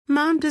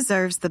Mom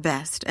deserves the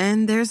best,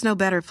 and there's no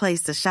better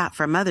place to shop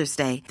for Mother's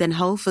Day than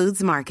Whole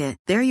Foods Market.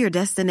 They're your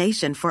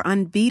destination for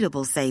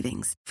unbeatable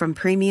savings, from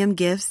premium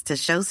gifts to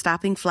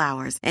show-stopping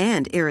flowers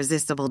and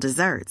irresistible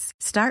desserts.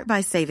 Start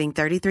by saving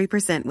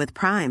 33% with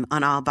Prime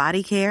on all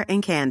body care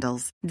and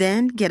candles.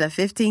 Then get a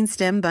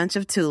 15-stem bunch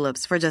of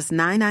tulips for just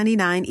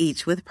 $9.99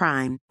 each with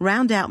Prime.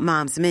 Round out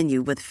Mom's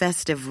menu with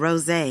festive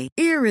rosé,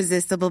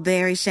 irresistible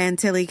berry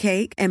chantilly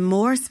cake, and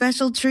more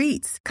special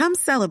treats. Come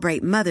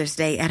celebrate Mother's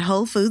Day at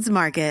Whole Foods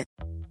Market.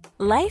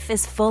 Life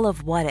is full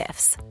of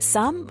what-ifs.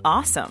 Some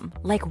awesome,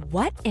 like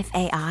what if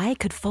AI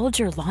could fold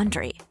your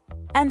laundry?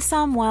 And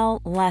some,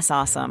 well, less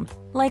awesome,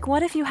 like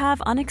what if you have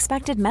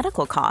unexpected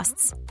medical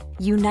costs?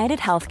 United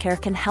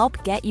Healthcare can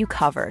help get you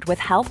covered with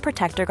Health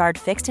Protector Guard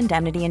fixed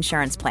indemnity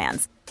insurance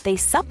plans. They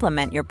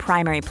supplement your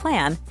primary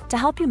plan to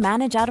help you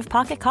manage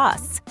out-of-pocket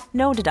costs.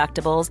 No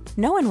deductibles,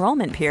 no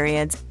enrollment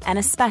periods, and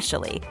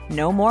especially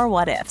no more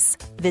what-ifs.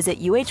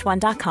 Visit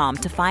uh1.com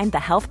to find the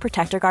Health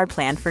Protector Guard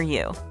plan for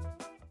you.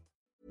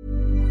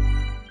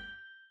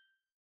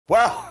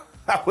 Well,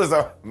 that was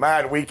a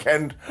mad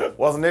weekend,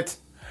 wasn't it?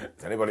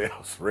 Is anybody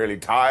else really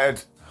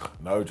tired?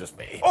 No, just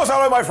me. Also,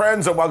 hello, my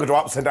friends, and welcome to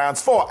Ups and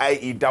Downs for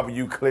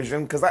AEW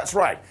Collision, because that's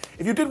right.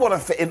 If you did want to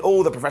fit in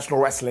all the professional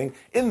wrestling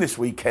in this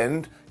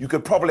weekend, you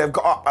could probably have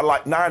got up at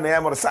like 9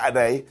 a.m. on a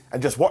Saturday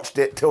and just watched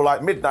it till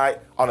like midnight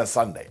on a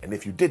Sunday. And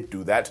if you did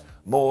do that,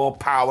 more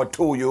power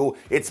to you.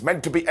 It's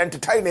meant to be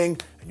entertaining,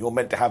 and you're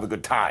meant to have a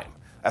good time.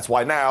 That's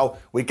why now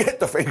we get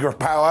the finger of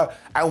power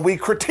and we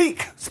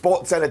critique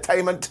sports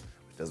entertainment.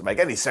 Which doesn't make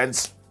any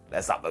sense.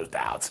 Let's up those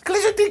downs.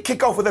 Collision did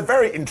kick off with a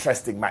very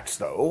interesting match,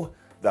 though.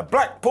 The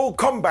Blackpool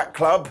Combat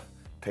Club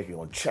taking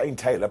on Shane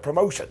Taylor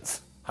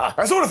Promotions.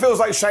 It sort of feels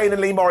like Shane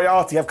and Lee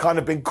Moriarty have kind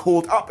of been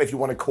called up, if you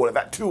want to call it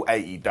that, to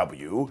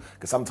AEW,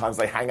 because sometimes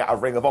they hang out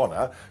of Ring of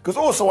Honor. Because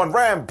also on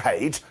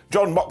Rampage,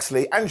 Jon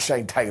Moxley and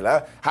Shane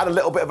Taylor had a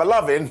little bit of a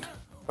love-in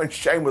when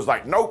Shane was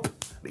like, nope,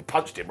 and he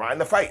punched him right in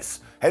the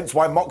face. Hence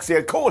why Moxley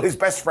had called his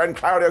best friend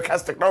Claudio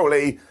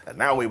Castagnoli, and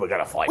now we were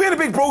going to fight. We had a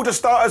big brawl to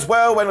start as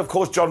well, when of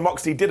course Jon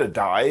Moxley did a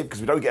dive, because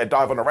we don't get a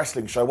dive on a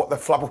wrestling show, what the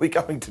flub are we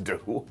going to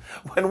do?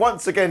 When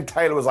once again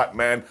Taylor was like,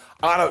 man,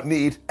 I don't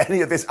need any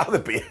of this other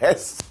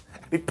BS,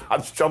 and he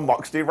punched Jon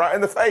Moxley right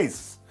in the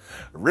face.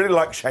 Really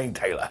like Shane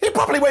Taylor. He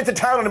probably went to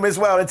town on him as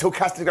well until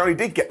Castagnoli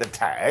did get the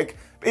tag.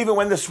 But even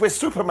when the Swiss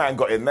Superman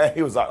got in there,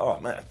 he was like,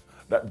 oh man,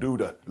 that dude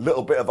a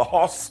little bit of a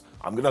hoss.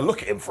 I'm going to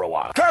look at him for a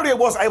while. Claudio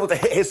was able to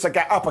hit his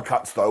Sagat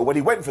uppercuts, though, when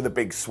he went for the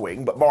big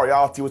swing, but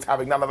Moriarty was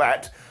having none of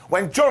that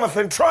when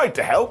Jonathan tried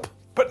to help,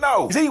 but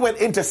no. He went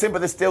into Simba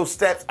the Steel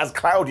Steps as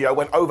Claudio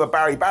went over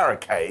Barry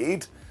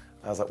Barricade.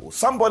 I was like, well,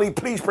 somebody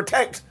please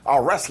protect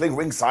our wrestling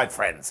ringside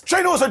friends.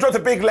 Shane also dropped a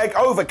big leg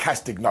over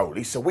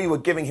Castagnoli, so we were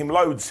giving him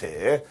loads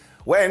here,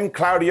 when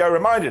Claudio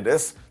reminded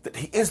us that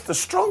he is the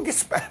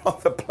strongest man on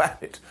the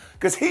planet,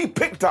 because he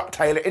picked up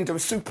Taylor into a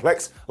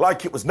suplex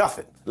like it was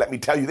nothing. Let me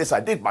tell you this, I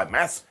did my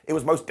maths, it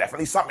was most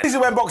definitely something. This is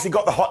when Moxie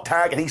got the hot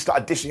tag and he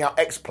started dishing out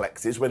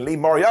X-plexes when Lee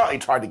Moriarty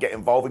tried to get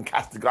involved and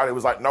Castagnoli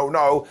was like,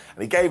 no,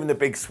 and he gave him the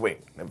big swing.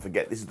 Never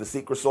forget, this is the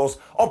secret sauce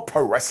of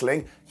pro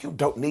wrestling. You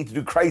don't need to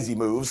do crazy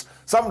moves.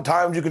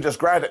 Sometimes you can just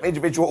grab an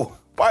individual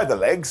by the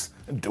legs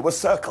and do a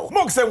circle.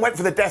 Mox then went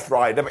for the Death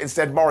Rider, but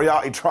instead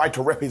Moriarty tried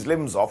to rip his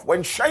limbs off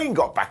when Shane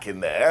got back in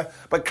there,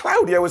 but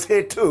Claudio was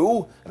here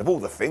too, and of all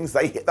the things,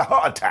 they hit the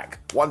heart attack.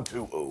 1, 2,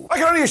 ooh. I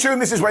can only assume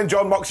this is when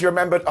Jon Moxley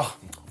remembered, I've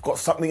got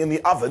something in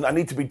the oven, I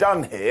need to be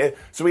done here,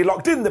 so he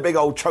locked in the big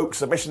old choke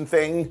submission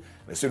thing,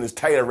 and as soon as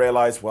Taylor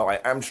realised, well, I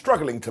am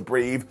struggling to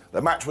breathe,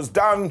 the match was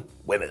done,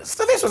 winners.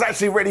 So this was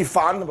actually really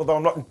fun, although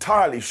I'm not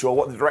entirely sure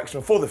what the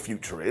direction for the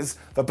future is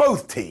for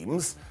both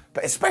teams,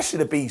 but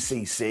especially the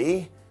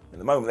BCC. In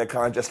the moment, they're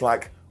kind of just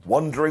like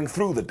wandering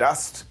through the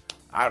dust.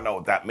 I don't know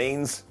what that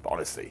means, but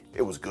honestly,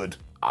 it was good.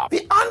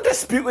 The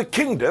Undisputed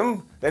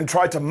Kingdom then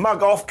tried to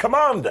mug off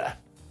Commander.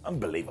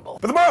 Unbelievable.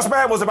 But the Masked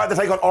Man was about to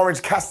take on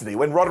Orange Cassidy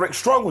when Roderick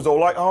Strong was all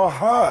like, oh,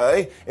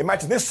 hi,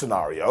 imagine this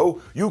scenario.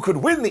 You could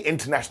win the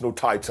international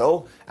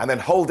title and then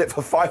hold it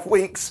for 5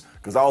 weeks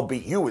because I'll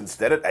beat you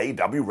instead at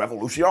AEW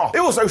Revolution. He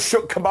also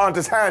shook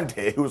Commander's hand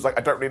here, who was like,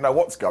 I don't really know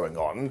what's going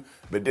on,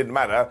 but it didn't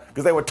matter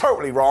because they were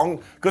totally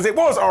wrong because it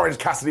was Orange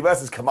Cassidy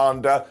versus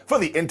Commander for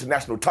the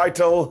international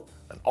title.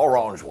 An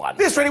orange one.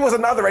 This really was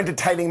another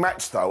entertaining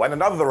match, though, and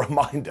another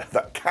reminder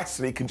that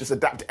Cassidy can just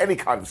adapt to any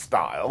kind of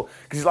style,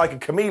 because he's like a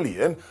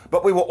chameleon,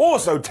 but we were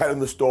also telling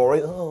the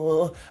story,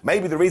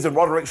 maybe the reason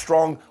Roderick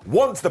Strong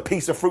wants the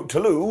piece of fruit to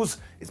lose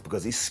is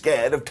because he's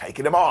scared of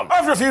taking him on.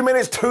 After a few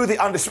minutes, too,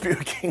 the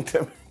Undisputed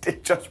Kingdom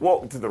did just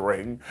walk to the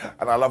ring,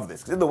 and I love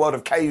this, because in the world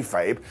of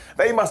kayfabe,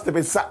 they must have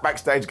been sat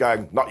backstage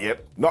going, not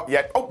yet,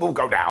 oh, we'll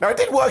go down. Now, it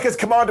did work as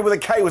Commander with a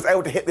K was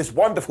able to hit this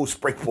wonderful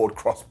springboard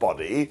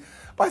crossbody,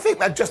 but I think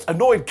that just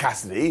annoyed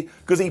Cassidy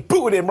because he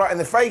booted him right in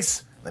the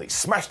face Then he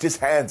smashed his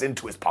hands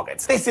into his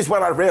pockets. This is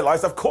when I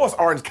realised, of course,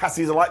 Orange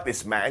Cassidy's like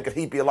this man, because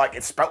he'd be like,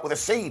 it's spelt with a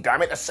C,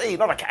 damn it, a C,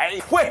 not a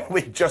K. When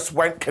we just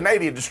went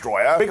Canadian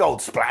Destroyer, big old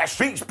splash,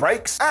 beach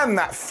breaks, and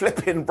that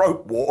flipping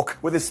rope walk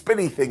with a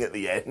spinny thing at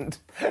the end.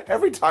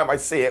 Every time I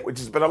see it, which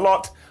has been a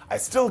lot, I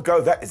still go,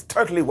 that is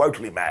totally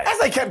woefully mad. As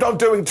they kept on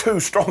doing too,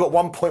 Strong at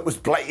one point was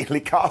blatantly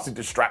casting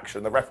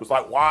distraction. The ref was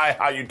like, why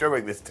are you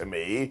doing this to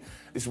me?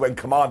 This is when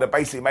Commander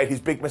basically made his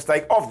big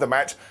mistake of the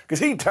match, because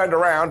he turned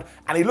around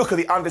and he looked at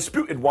the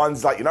Undisputed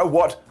Ones like, you know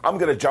what, I'm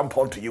going to jump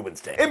onto you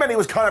instead. Him and he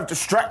was kind of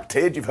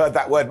distracted, you've heard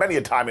that word many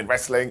a time in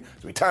wrestling,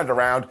 so he turned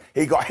around,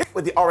 he got hit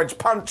with the orange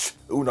punch,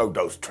 uno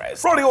dos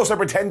tres. Roddy also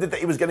pretended that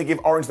he was going to give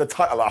Orange the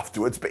title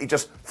afterwards, but he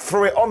just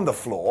threw it on the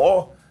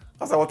floor.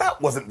 I was like, well,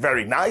 that wasn't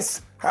very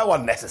nice. How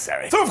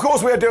unnecessary. So, of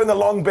course, we are doing the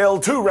long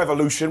build to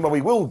Revolution, where we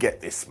will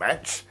get this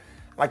match.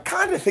 And I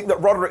kind of think that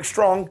Roderick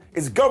Strong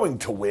is going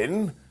to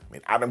win. I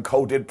mean, Adam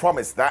Cole did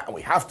promise that, and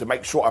we have to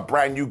make sure a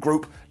brand new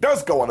group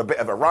does go on a bit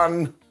of a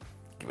run.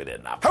 Give it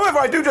enough. However,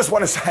 I do just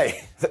want to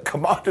say that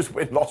Commander's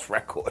win-loss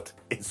record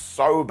is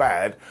so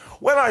bad.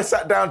 When I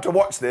sat down to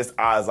watch this,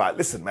 I was like,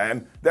 listen,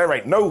 man, there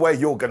ain't no way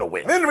you're going to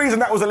win. And the reason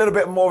that was a little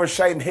bit more of a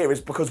shame here is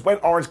because when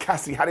Orange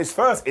Cassidy had his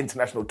first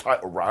international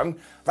title run,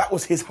 that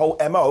was his whole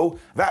MO,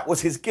 that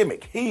was his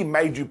gimmick. He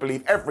made you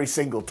believe every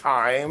single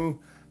time.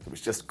 It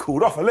was just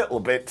cooled off a little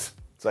bit.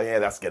 So yeah,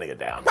 that's getting it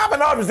down. Matt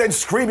Bernard was then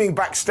screaming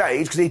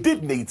backstage because he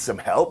did need some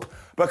help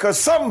because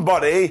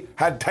somebody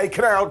had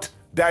taken out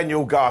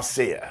Daniel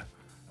Garcia.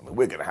 I mean,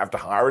 we're going to have to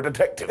hire a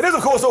detective. It is,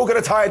 of course, all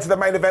going to tie into the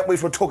main event,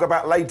 which we'll talk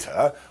about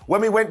later,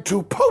 when we went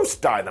to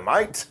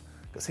post-Dynamite,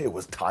 because here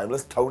was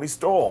timeless Toni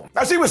Storm.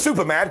 Now, she was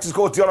super mad because, of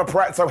course, Deonna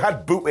Purrazzo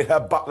had booted her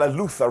butler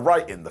Luther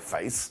right in the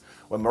face,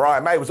 when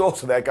Mariah May was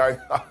also there going,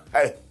 oh,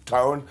 hey,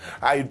 Tone,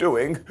 how you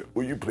doing?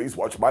 Will you please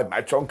watch my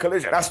match on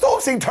Collision? Now,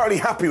 Storm seemed totally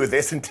happy with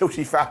this until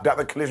she found out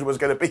that Collision was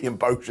going to be in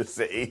Bossier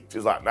City. She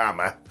was like, nah,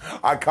 man,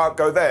 I can't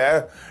go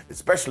there,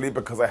 especially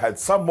because I had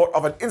somewhat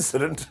of an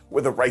incident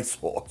with a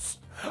racehorse.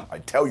 I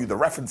tell you the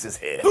references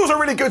here. It was a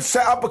really good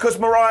setup because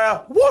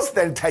Mariah was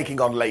then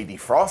taking on Lady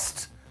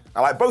Frost.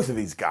 I like both of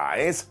these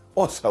guys.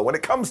 Also, when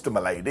it comes to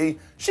Milady,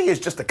 she is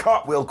just a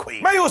cartwheel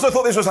queen. May also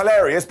thought this was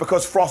hilarious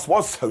because Frost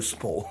was so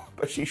small,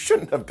 but she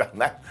shouldn't have done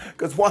that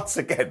because once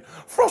again,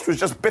 Frost was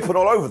just bipping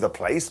all over the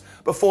place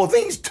before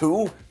these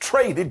two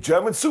traded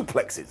German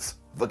suplexes.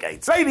 The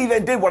gates. Lady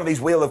then did one of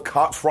these wheel of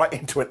carts right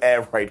into an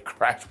air raid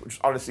crash, which was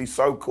honestly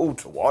so cool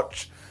to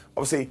watch.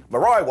 Obviously,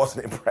 Mariah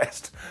wasn't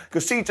impressed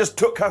because she just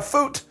took her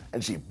foot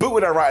and she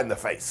booted her right in the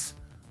face.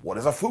 What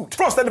is a foot?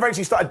 Frost then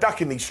eventually started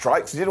ducking these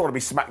strikes. She didn't want to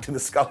be smacked in the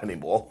skull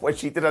anymore when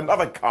she did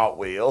another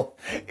cartwheel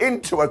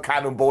into a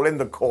cannonball in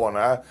the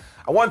corner.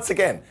 And once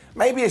again,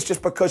 maybe it's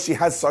just because she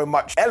has so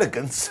much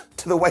elegance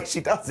to the way she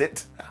does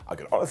it. I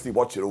could honestly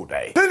watch it all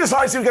day. Then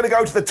decided she was going to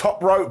go to the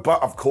top rope,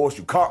 but of course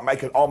you can't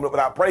make an omelette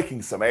without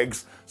breaking some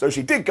eggs. So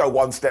she did go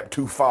one step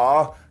too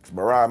far.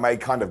 Mariah May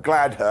kind of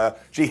glared her.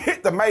 She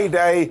hit the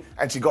Mayday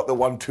and she got the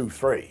 1, 2,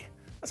 3.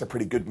 That's a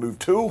pretty good move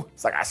too.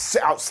 It's like a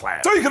sit-out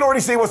slam. So you can already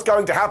see what's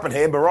going to happen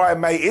here. Mariah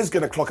May is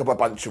going to clock up a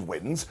bunch of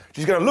wins.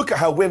 She's going to look at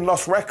her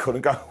win-loss record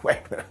and go, wait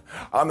a minute,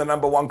 I'm the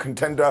number one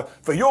contender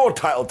for your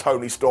title,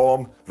 Toni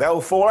Storm.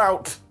 They'll fall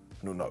out.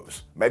 Who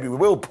knows? Maybe we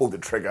will pull the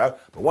trigger,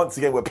 but once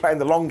again, we're playing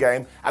the long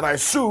game, and I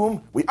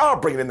assume we are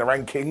bringing in the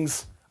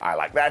rankings. I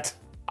like that.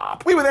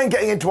 We were then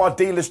getting into our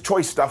dealer's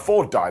choice stuff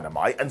for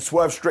Dynamite, and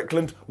Swerve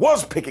Strickland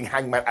was picking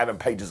Hangman Adam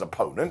Page's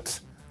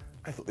opponent.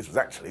 I thought this was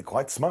actually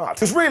quite smart.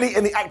 Because really,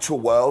 in the actual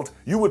world,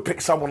 you would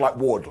pick someone like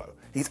Wardlow.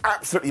 He's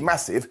absolutely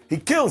massive, he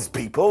kills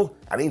people,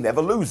 and he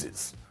never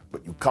loses.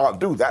 But you can't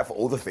do that for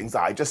all the things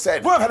that I just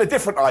said. Swerve had a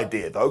different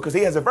idea, though, because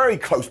he has a very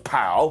close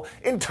pal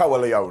in Toa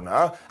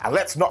Leona. And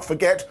let's not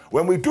forget,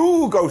 when we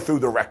do go through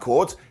the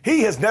records,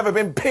 he has never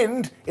been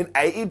pinned in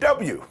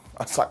AEW.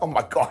 I was like, oh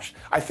my gosh,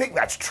 I think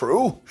that's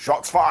true.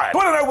 Shots fired.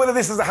 I don't know whether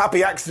this is a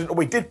happy accident or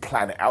we did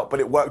plan it out, but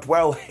it worked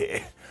well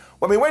here.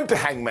 When we went to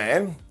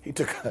Hangman, he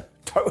took a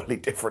totally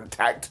different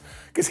tact,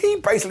 because he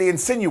basically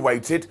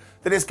insinuated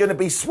that it's going to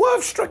be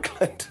Swerve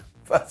Strickland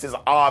versus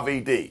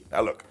RVD.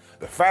 Now look,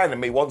 the fan in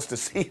me wants to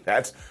see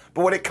that,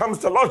 but when it comes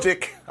to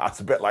logic, that's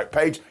a bit like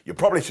Paige, you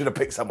probably should have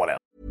picked someone else.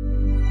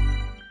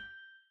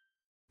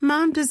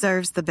 Mom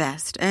deserves the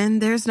best, and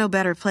there's no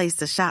better place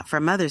to shop for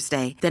Mother's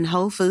Day than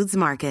Whole Foods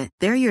Market.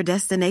 They're your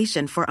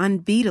destination for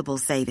unbeatable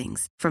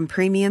savings, from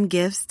premium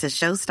gifts to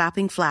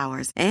show-stopping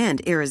flowers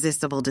and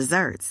irresistible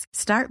desserts.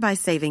 Start by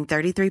saving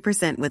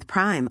 33% with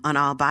Prime on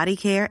all body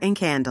care and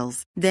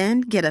candles.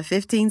 Then get a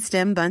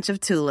 15-stem bunch of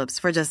tulips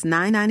for just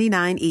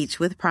 $9.99 each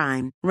with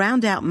Prime.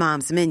 Round out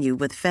Mom's menu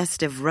with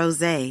festive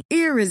rosé,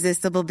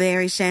 irresistible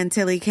berry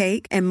chantilly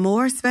cake, and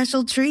more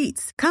special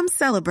treats. Come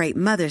celebrate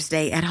Mother's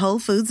Day at Whole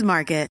Foods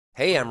Market.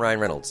 Hey, I'm Ryan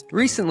Reynolds.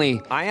 Recently,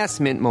 I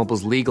asked Mint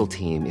Mobile's legal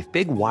team if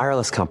big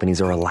wireless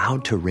companies are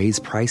allowed to raise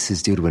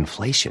prices due to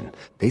inflation.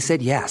 They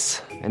said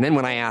yes. And then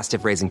when I asked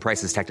if raising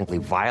prices technically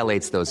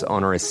violates those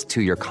onerous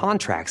two-year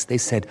contracts, they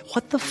said,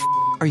 what the f***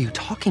 are you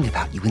talking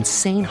about, you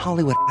insane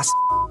Hollywood ass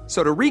f-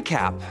 So to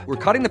recap, we're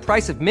cutting the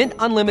price of Mint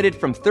Unlimited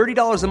from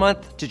 $30 a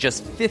month to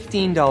just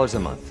 $15 a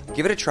month.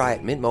 Give it a try at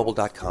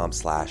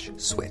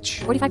mintmobile.com/switch.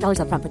 $45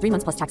 up front for 3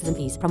 months plus taxes and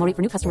fees. Promo rate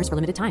for new customers for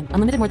limited time.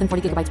 Unlimited more than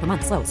 40 gigabytes per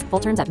month. Slows full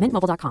terms at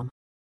mintmobile.com.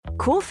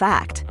 Cool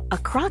fact, a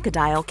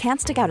crocodile can't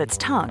stick out its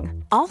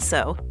tongue.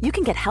 Also, you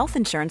can get health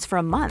insurance for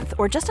a month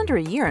or just under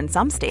a year in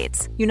some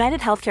states. United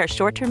Healthcare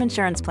short-term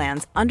insurance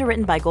plans,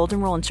 underwritten by Golden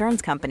Rule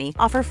Insurance Company,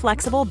 offer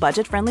flexible,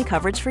 budget-friendly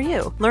coverage for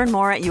you. Learn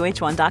more at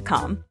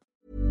uh1.com.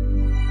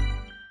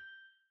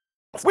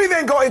 We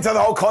then got into the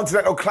whole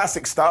Continental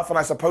Classic stuff, and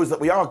I suppose that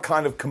we are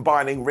kind of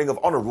combining Ring of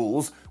Honor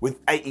rules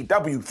with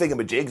AEW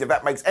thingamajigs, if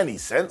that makes any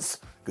sense,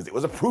 because it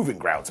was a Proving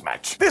Grounds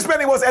match. This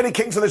meant it was Eddie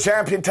Kingston, the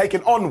champion,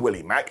 taking on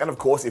Willie Mack, and of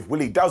course, if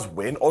Willie does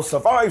win or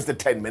survives the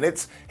 10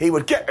 minutes, he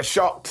would get a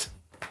shot.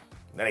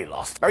 And then he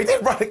lost. Now, he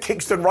did run at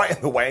Kingston right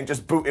in the way and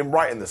just boot him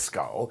right in the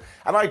skull.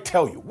 And I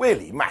tell you,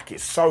 Willie Mack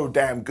is so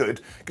damn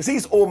good because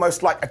he's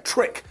almost like a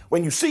trick.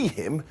 When you see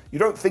him, you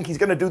don't think he's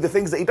going to do the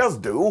things that he does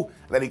do.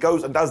 And then he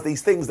goes and does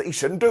these things that he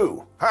shouldn't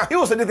do. He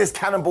also did this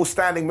cannonball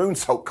standing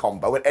moonsault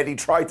combo when Eddie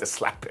tried to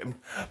slap him.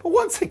 But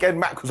once again,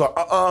 Mack was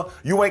like,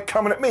 you ain't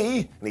coming at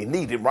me. And he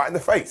kneed him right in the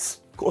face.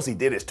 Of course he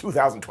did, it's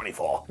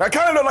 2024. Now, it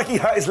kind of looked like he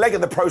hurt his leg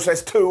in the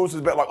process too, so it was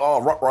a bit like,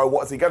 ruh-roh,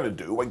 what is he going to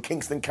do when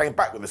Kingston came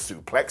back with a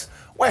suplex,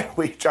 where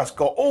we just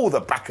got all the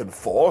back and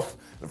forth,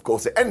 and of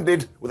course it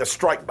ended with a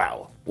strike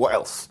bow. What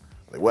else?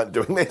 They weren't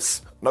doing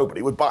this.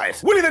 Nobody would buy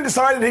it. Willie then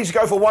decided he should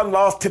go for one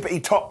last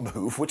tippity top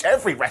move, which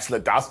every wrestler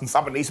does, and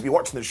someone needs to be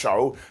watching the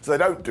show, so they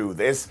don't do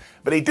this.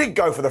 But he did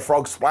go for the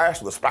frog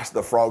splash, or the splash of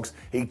the frogs.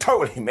 He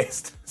totally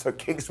missed. So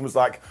Kingston was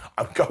like,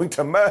 I'm going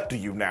to murder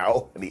you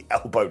now. And he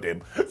elbowed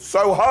him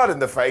so hard in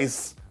the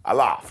face, I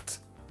laughed.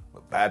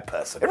 Bad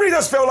person. It really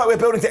does feel like we're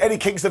building to Eddie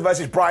Kingston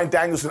versus Bryan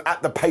Danielson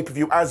at the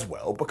pay-per-view as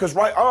well, because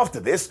right after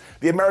this,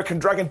 the American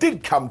Dragon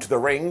did come to the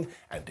ring,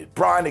 and did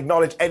Bryan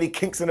acknowledge Eddie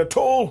Kingston at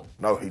all?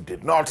 No, he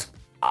did not.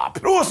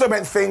 It also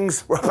meant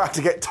things were about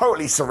to get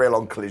totally surreal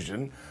on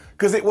Collision,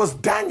 because it was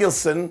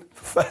Danielson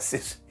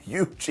versus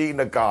Yuji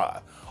Nagata.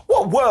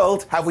 What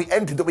world have we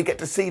entered that we get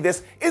to see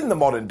this in the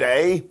modern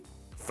day?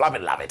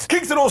 Flubbin' love it.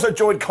 Kingston also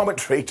joined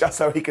commentary just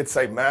so he could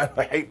say, man,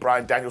 I hate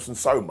Bryan Danielson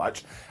so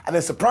much. And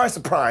then surprise,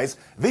 surprise,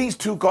 these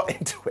two got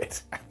into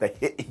it and they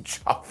hit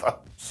each other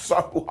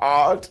so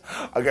hard.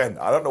 Again,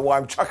 I don't know why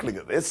I'm chuckling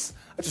at this.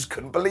 I just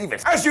couldn't believe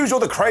it. As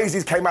usual, the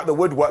crazies came out the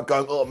woodwork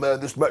going, oh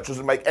man, this match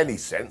doesn't make any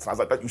sense. And I was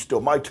like, don't you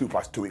steal my 2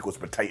 + 2 =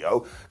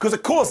 potato. Because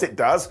of course it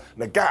does.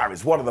 Nagata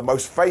is one of the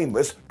most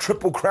famous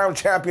Triple Crown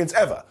champions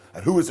ever.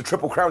 And who is the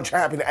Triple Crown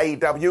champion at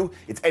AEW?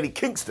 It's Eddie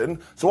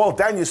Kingston. So while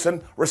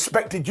Danielson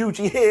respected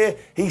Yuji here,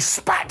 he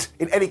spat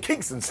in Eddie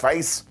Kingston's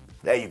face.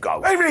 There you go.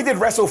 They really did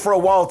wrestle for a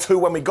while too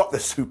when we got the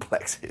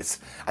suplexes.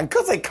 And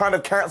because they kind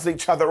of cancelled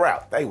each other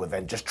out, they were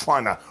then just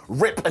trying to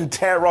rip and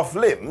tear off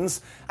limbs.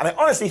 And I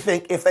honestly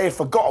think if they had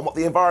forgotten what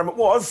the environment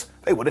was,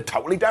 they would have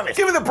totally done it.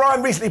 Given that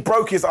Bryan recently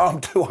broke his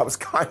arm too, I was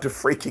kind of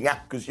freaking out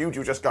because Yuji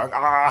was just going,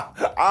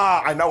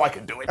 I know I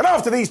can do it. And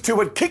after these two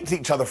had kicked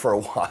each other for a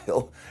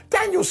while,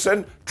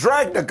 Danielson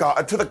dragged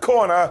Nagata to the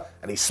corner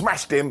and he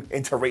smashed him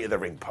into Rita the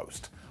ring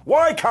post.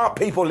 Why can't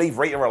people leave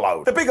Rita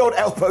alone? The big old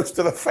elbows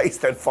to the face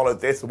then followed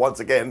this. Once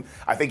again,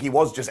 I think he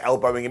was just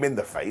elbowing him in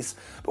the face.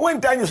 But when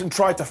Danielson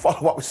tried to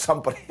follow up with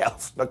somebody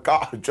else,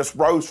 Nagata just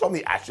rose from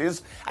the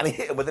ashes and he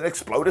hit him with an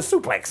exploder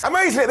suplex.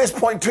 Amazingly, at this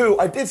point too,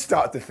 I did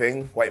start to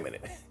think, wait a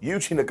minute,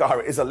 Yuji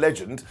Nagata is a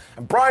legend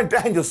and Bryan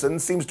Danielson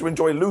seems to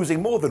enjoy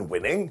losing more than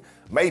winning.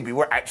 Maybe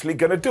we're actually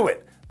going to do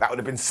it. That would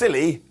have been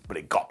silly, but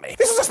it got me.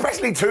 This was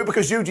especially too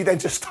because Yuji then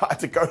just started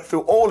to go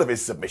through all of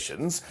his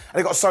submissions, and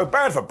it got so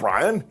bad for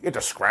Bryan, he had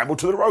to scramble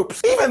to the ropes.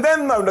 Even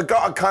then, though,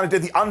 Nagata kind of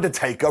did the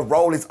Undertaker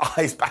roll his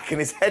eyes back in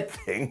his head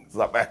thing. It's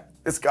like, man,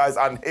 this guy's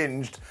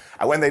unhinged.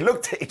 And when they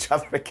looked at each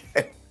other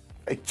again,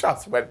 they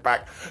just went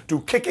back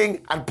to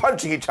kicking and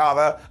punching each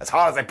other as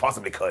hard as they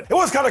possibly could. It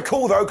was kind of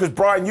cool, though, because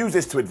Bryan used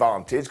this to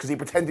advantage, because he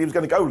pretended he was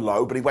going to go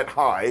low, but he went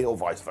high, or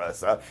vice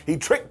versa. He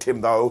tricked him,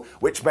 though,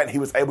 which meant he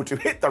was able to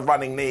hit the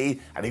running knee,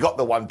 and he got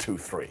the 1, 2,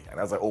 3. And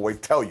as I always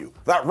tell you,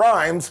 that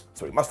rhymes,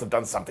 so he must have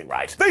done something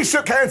right. They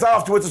shook hands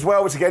afterwards as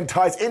well, which again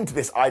ties into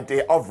this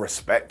idea of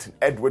respect.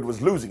 Edward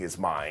was losing his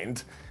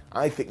mind.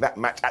 I think that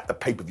match at the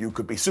pay-per-view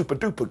could be super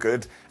duper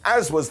good,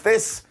 as was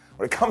this.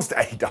 When it comes to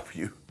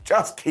AEW,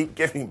 just keep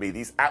giving me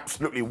these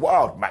absolutely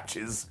wild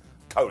matches.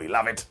 Totally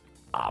love it.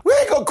 We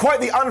got quite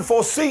the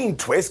unforeseen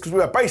twist because we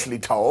were basically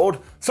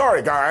told,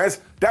 sorry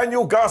guys,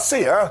 Daniel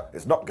Garcia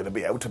is not going to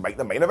be able to make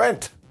the main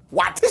event.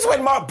 What? This is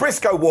when Mark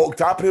Briscoe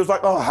walked up and he was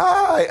like, oh,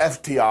 hi,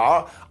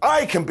 FTR.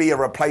 I can be a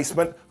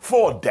replacement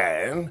for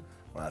Dan.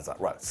 And I was like,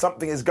 right,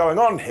 something is going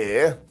on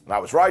here. And I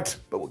was right,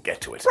 but we'll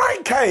get to it.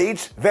 Brian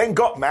Cage then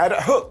got mad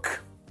at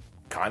Hook.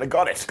 Kind of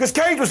got it. Because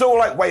Cage was all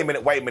like, wait a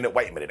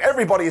minute.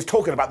 Everybody is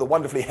talking about the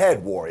wonderfully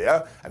haired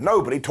warrior, and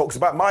nobody talks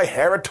about my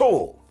hair at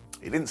all.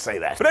 He didn't say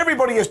that. But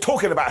everybody is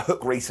talking about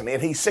Hook recently,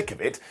 and he's sick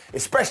of it,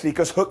 especially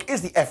because Hook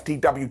is the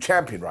FTW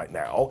champion right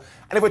now.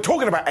 And if we're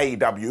talking about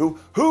AEW,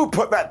 who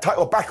put that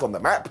title back on the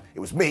map? It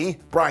was me,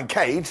 Brian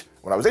Cage.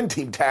 When I was in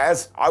Team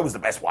Taz, I was the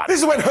best one.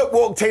 This is when Hook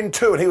walked in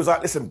too, and he was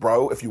like, listen,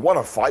 bro, if you want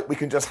to fight, we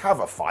can just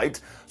have a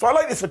fight. So I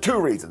like this for two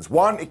reasons.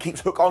 One, it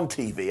keeps Hook on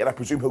TV, and I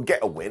presume he'll get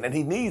a win, and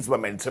he needs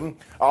momentum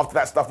after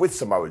that stuff with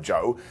Samoa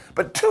Joe.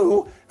 But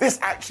two, this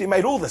actually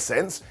made all the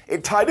sense.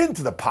 It tied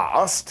into the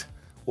past.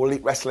 All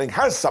Elite Wrestling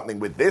has something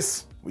with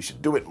this. We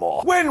should do it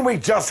more. When we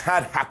just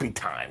had happy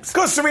times.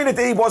 Because Serena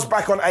Deeb was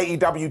back on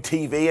AEW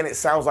TV, and it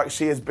sounds like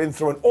she has been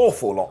through an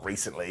awful lot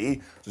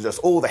recently. So just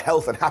all the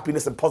health and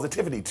happiness and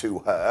positivity to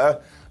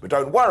her. But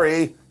don't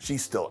worry,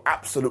 she's still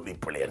absolutely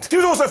brilliant. She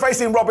was also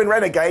facing Robin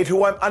Renegade,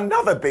 who I'm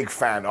another big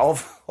fan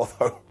of.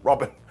 Although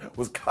Robin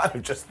was kind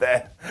of just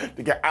there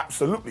to get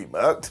absolutely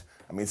murked.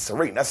 I mean,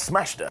 Serena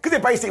smashed her. Because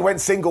it basically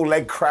went single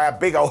leg crab,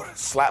 big old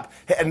slap,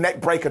 hit a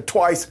neck breaker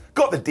twice,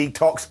 got the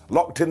detox,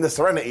 locked in the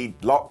Serenity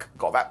lock,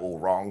 got that all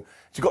wrong.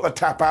 She got the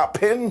tap out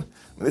pin,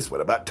 and this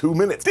went about 2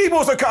 minutes. Deeb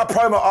also cut a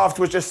promo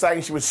afterwards just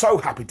saying she was so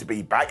happy to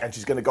be back and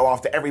she's going to go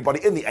after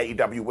everybody in the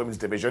AEW women's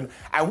division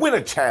and win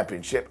a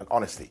championship. And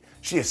honestly,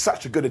 she is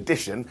such a good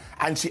addition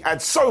and she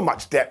adds so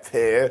much depth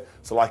here.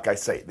 So like I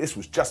say, this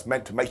was just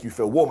meant to make you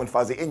feel warm and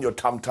fuzzy in your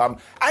tum-tum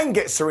and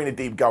get Serena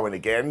Deeb going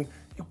again.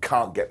 You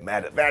can't get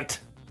mad at that.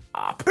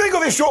 Then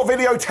got this short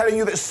video telling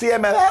you that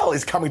CMLL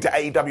is coming to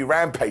AEW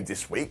Rampage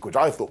this week, which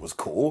I thought was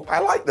cool. I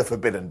like the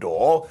Forbidden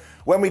Door.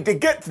 When we did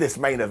get to this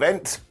main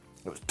event,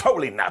 it was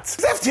totally nuts.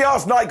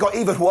 FTR's night got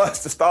even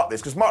worse to start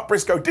this, because Mark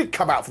Briscoe did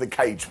come out for the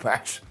cage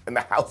match in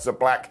the House of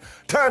Black,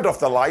 turned off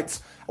the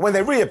lights, and when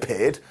they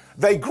reappeared,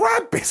 they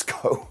grabbed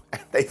Briscoe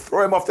and they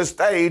threw him off the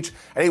stage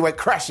and he went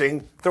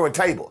crashing through a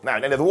table. Now,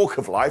 in the end of the Walk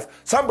of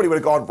Life, somebody would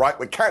have gone, right,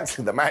 we're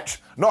cancelling the match.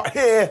 Not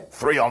here,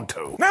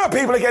 3-on-2. Now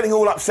people are getting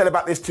all upset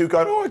about this too,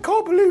 going, oh, I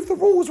can't believe the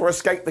rules were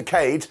escape the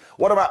cage.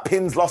 What about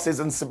pins,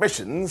 losses and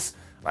submissions?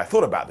 And I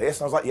thought about this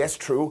and I was like, yes,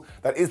 true,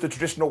 that is the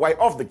traditional way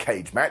of the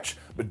cage match,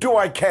 but do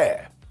I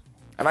care?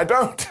 And I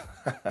don't.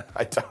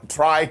 I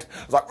tried.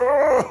 I was like,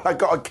 I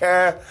gotta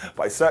care.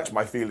 But I searched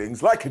my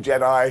feelings like a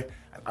Jedi,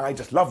 and I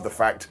just love the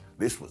fact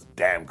this was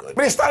damn good.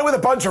 But it started with a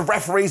bunch of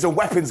referees and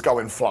weapons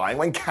going flying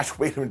when Cash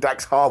Wheeler and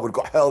Dax Harwood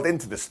got hurled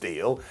into the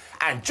steel.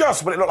 And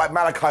just when it looked like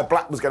Malachi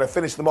Black was going to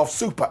finish them off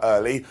super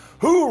early,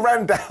 who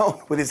ran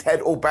down with his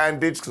head all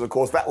bandaged, because of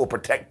course that will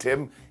protect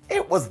him?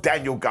 It was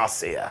Daniel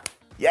Garcia.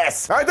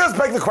 Yes. Now, it does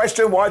beg the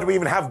question, why do we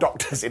even have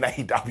doctors in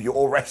AEW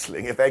or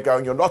wrestling if they're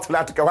going, you're not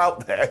allowed to go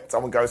out there?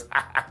 Someone goes,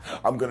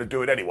 I'm going to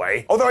do it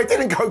anyway. Although it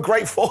didn't go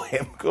great for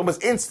him, because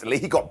almost instantly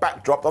he got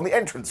backdropped on the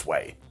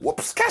entranceway.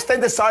 Whoops. Cash then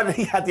decided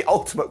he had the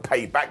ultimate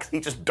payback. He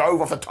just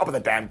dove off the top of the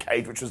damn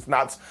cage, which was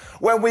nuts,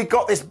 when we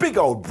got this big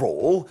old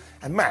brawl.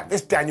 And man,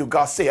 this Daniel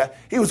Garcia,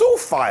 he was all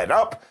fired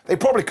up. They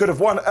probably could have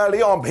won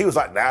early on, but he was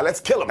like, nah,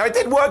 let's kill him. Now, it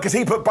did work because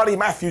he put Buddy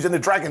Matthews in the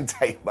Dragon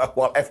Tamer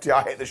while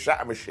FTR hit the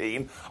Shatter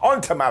Machine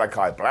onto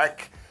Malachi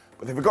Black.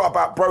 But they forgot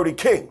about Brody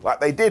King. Like,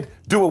 they did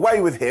do away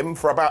with him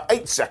for about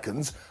 8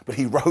 seconds, but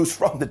he rose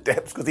from the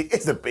depths because he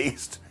is a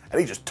beast, and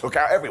he just took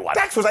out everyone.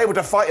 Dax was able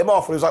to fight him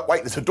off, and he was like,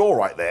 wait, there's a door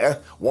right there.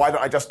 Why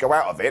don't I just go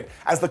out of it?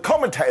 As the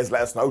commentators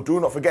let us know, do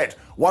not forget,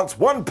 once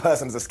one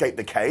person has escaped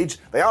the cage,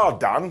 they are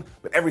done,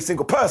 but every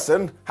single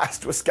person has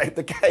to escape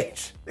the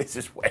cage. This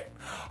is when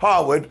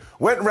Harwood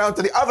went round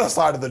to the other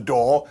side of the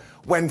door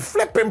when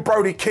flipping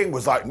Brody King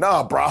was like,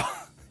 nah, bruh.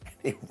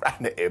 He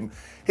ran at him.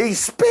 He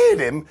speared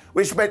him,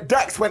 which meant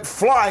Dax went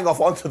flying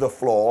off onto the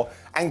floor,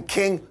 and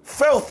King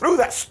fell through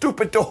that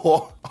stupid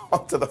door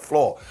onto the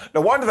floor.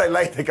 No wonder they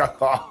later go,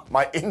 oh,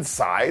 my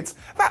insides.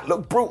 That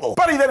looked brutal.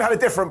 But he then had a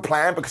different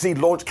plan because he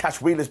launched Cash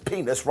Wheeler's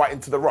penis right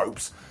into the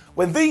ropes.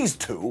 When these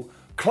two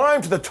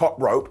climbed to the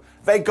top rope,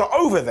 they got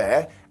over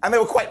there, and they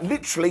were quite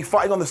literally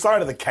fighting on the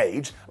side of the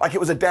cage like it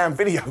was a damn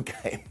video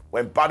game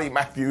when Buddy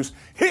Matthews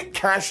hit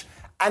Cash,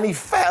 and he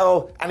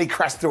fell, and he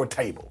crashed through a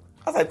table.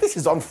 I was like, this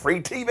is on free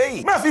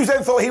TV. Matthews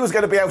then thought he was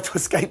going to be able to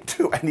escape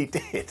too, and he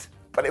did.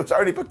 But it was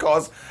only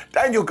because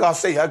Daniel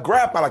Garcia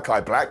grabbed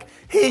Malachi Black,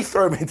 he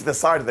threw him into the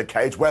side of the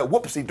cage where,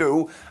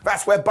 whoopsie-doo,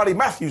 that's where Buddy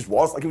Matthews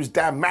was, like he was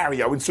damn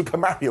Mario in Super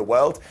Mario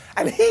World,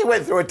 and he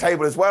went through a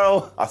table as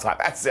well. I was like,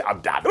 that's it,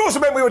 I'm done. It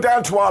also meant we were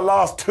down to our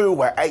last two,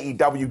 where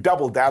AEW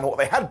doubled down on what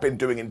they had been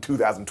doing in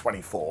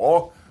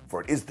 2024.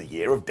 For it is the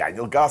year of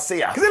Daniel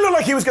Garcia. Because it looked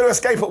like he was going to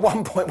escape at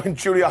one point when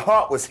Julia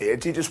Hart was here.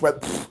 She just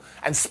went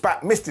and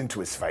spat mist into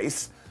his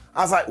face.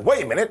 I was like,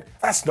 wait a minute,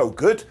 that's no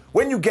good.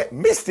 When you get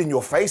mist in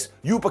your face,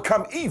 you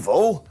become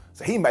evil.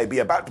 So he may be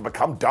about to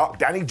become Dark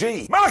Danny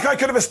G. Malachi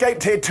could have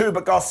escaped here too,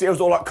 but Garcia was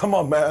all like, come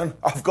on, man,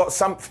 I've got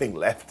something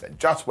left. And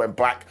just when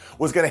Black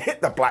was going to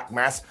hit the Black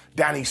Mass,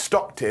 Danny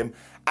stopped him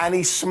and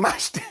he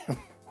smashed him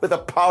with a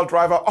pile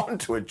driver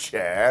onto a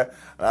chair.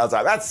 And I was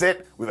like, that's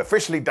it, we've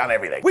officially done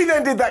everything. We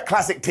then did that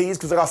classic tease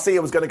because Garcia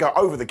was going to go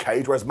over the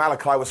cage, whereas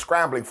Malachi was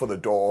scrambling for the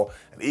door,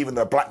 and even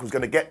though Black was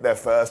going to get there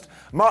first,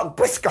 Mark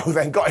Briscoe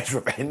then got his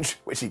revenge,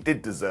 which he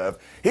did deserve.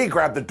 He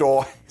grabbed the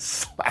door,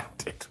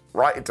 slammed it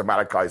right into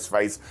Malachi's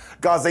face.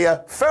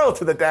 Garcia fell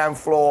to the damn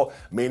floor,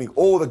 meaning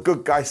all the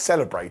good guys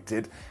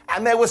celebrated.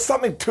 And there was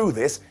something to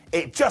this.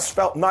 It just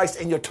felt nice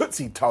in your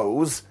Tootsie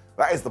Toes.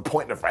 That is the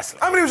point of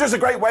wrestling. I mean, it was just a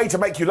great way to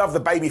make you love the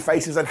baby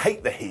faces and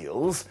hate the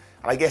heels.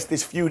 And I guess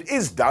this feud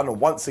is done, and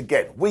once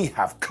again, we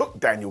have cooked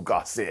Daniel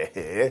Garcia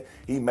here.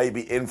 He may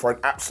be in for an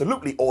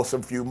absolutely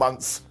awesome few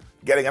months.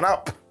 Getting an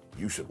up,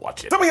 you should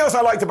watch it. Something else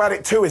I liked about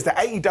it too is that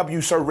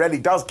AEW so rarely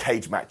does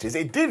cage matches.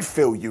 It did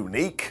feel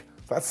unique.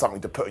 So that's something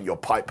to put in your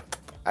pipe.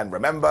 And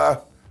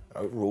remember,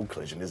 overall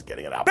Collision is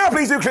getting it up. Now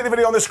please do click the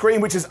video on the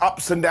screen, which is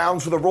ups and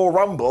downs for the Raw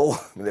Rumble.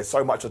 I mean, there's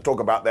so much to talk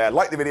about there.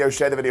 Like the video,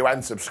 share the video,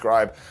 and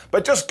subscribe.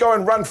 But just go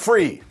and run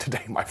free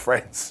today, my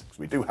friends, because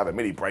we do have a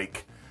mini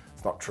break.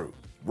 It's not true.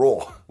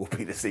 Raw will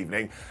be this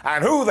evening.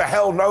 And who the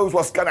hell knows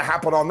what's going to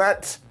happen on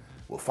that?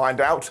 We'll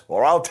find out,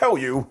 or I'll tell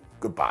you.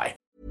 Goodbye.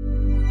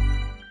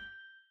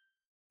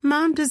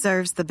 Mom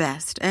deserves the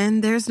best,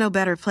 and there's no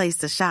better place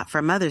to shop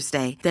for Mother's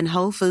Day than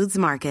Whole Foods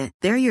Market.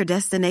 They're your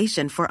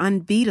destination for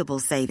unbeatable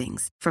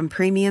savings, from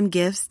premium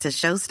gifts to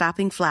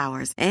show-stopping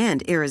flowers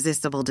and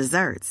irresistible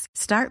desserts.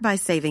 Start by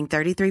saving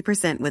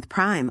 33% with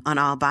Prime on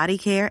all body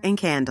care and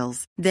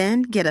candles.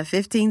 Then get a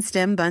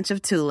 15-stem bunch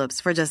of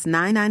tulips for just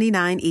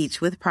 $9.99 each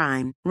with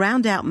Prime.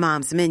 Round out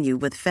Mom's menu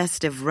with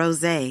festive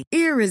rosé,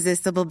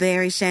 irresistible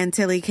berry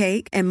chantilly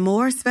cake, and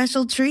more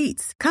special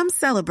treats. Come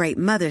celebrate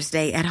Mother's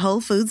Day at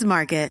Whole Foods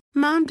Market.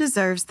 Mom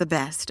deserves the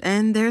best,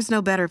 and there's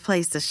no better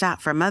place to shop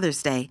for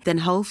Mother's Day than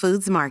Whole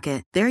Foods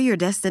Market. They're your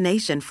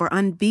destination for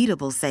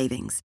unbeatable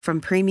savings,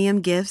 from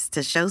premium gifts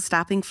to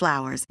show-stopping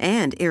flowers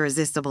and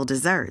irresistible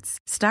desserts.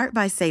 Start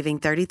by saving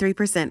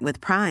 33%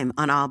 with Prime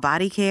on all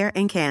body care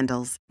and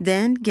candles.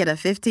 Then get a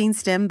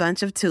 15-stem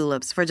bunch of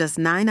tulips for just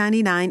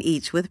 $9.99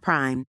 each with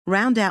Prime.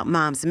 Round out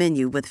Mom's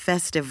menu with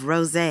festive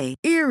rosé,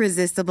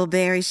 irresistible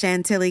berry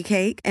chantilly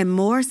cake, and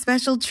more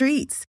special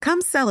treats.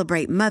 Come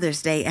celebrate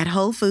Mother's Day at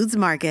Whole Foods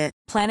Market.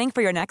 Planning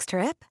for your next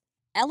trip?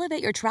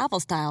 Elevate your travel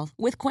style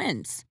with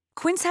Quince.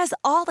 Quince has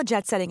all the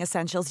jet-setting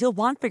essentials you'll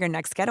want for your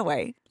next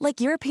getaway,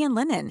 like European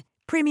linen,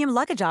 premium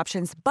luggage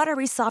options,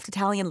 buttery soft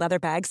Italian leather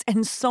bags,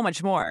 and so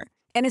much more.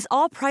 And is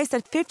all priced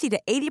at 50 to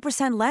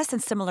 80% less than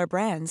similar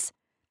brands.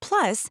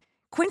 Plus,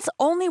 Quince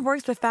only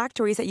works with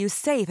factories that use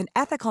safe and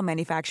ethical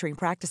manufacturing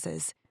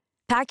practices.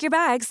 Pack your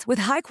bags with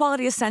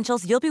high-quality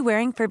essentials you'll be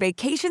wearing for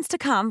vacations to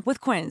come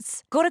with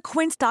Quince. Go to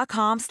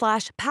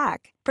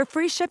quince.com/pack for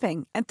free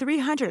shipping and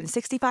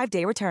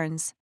 365-day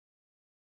returns.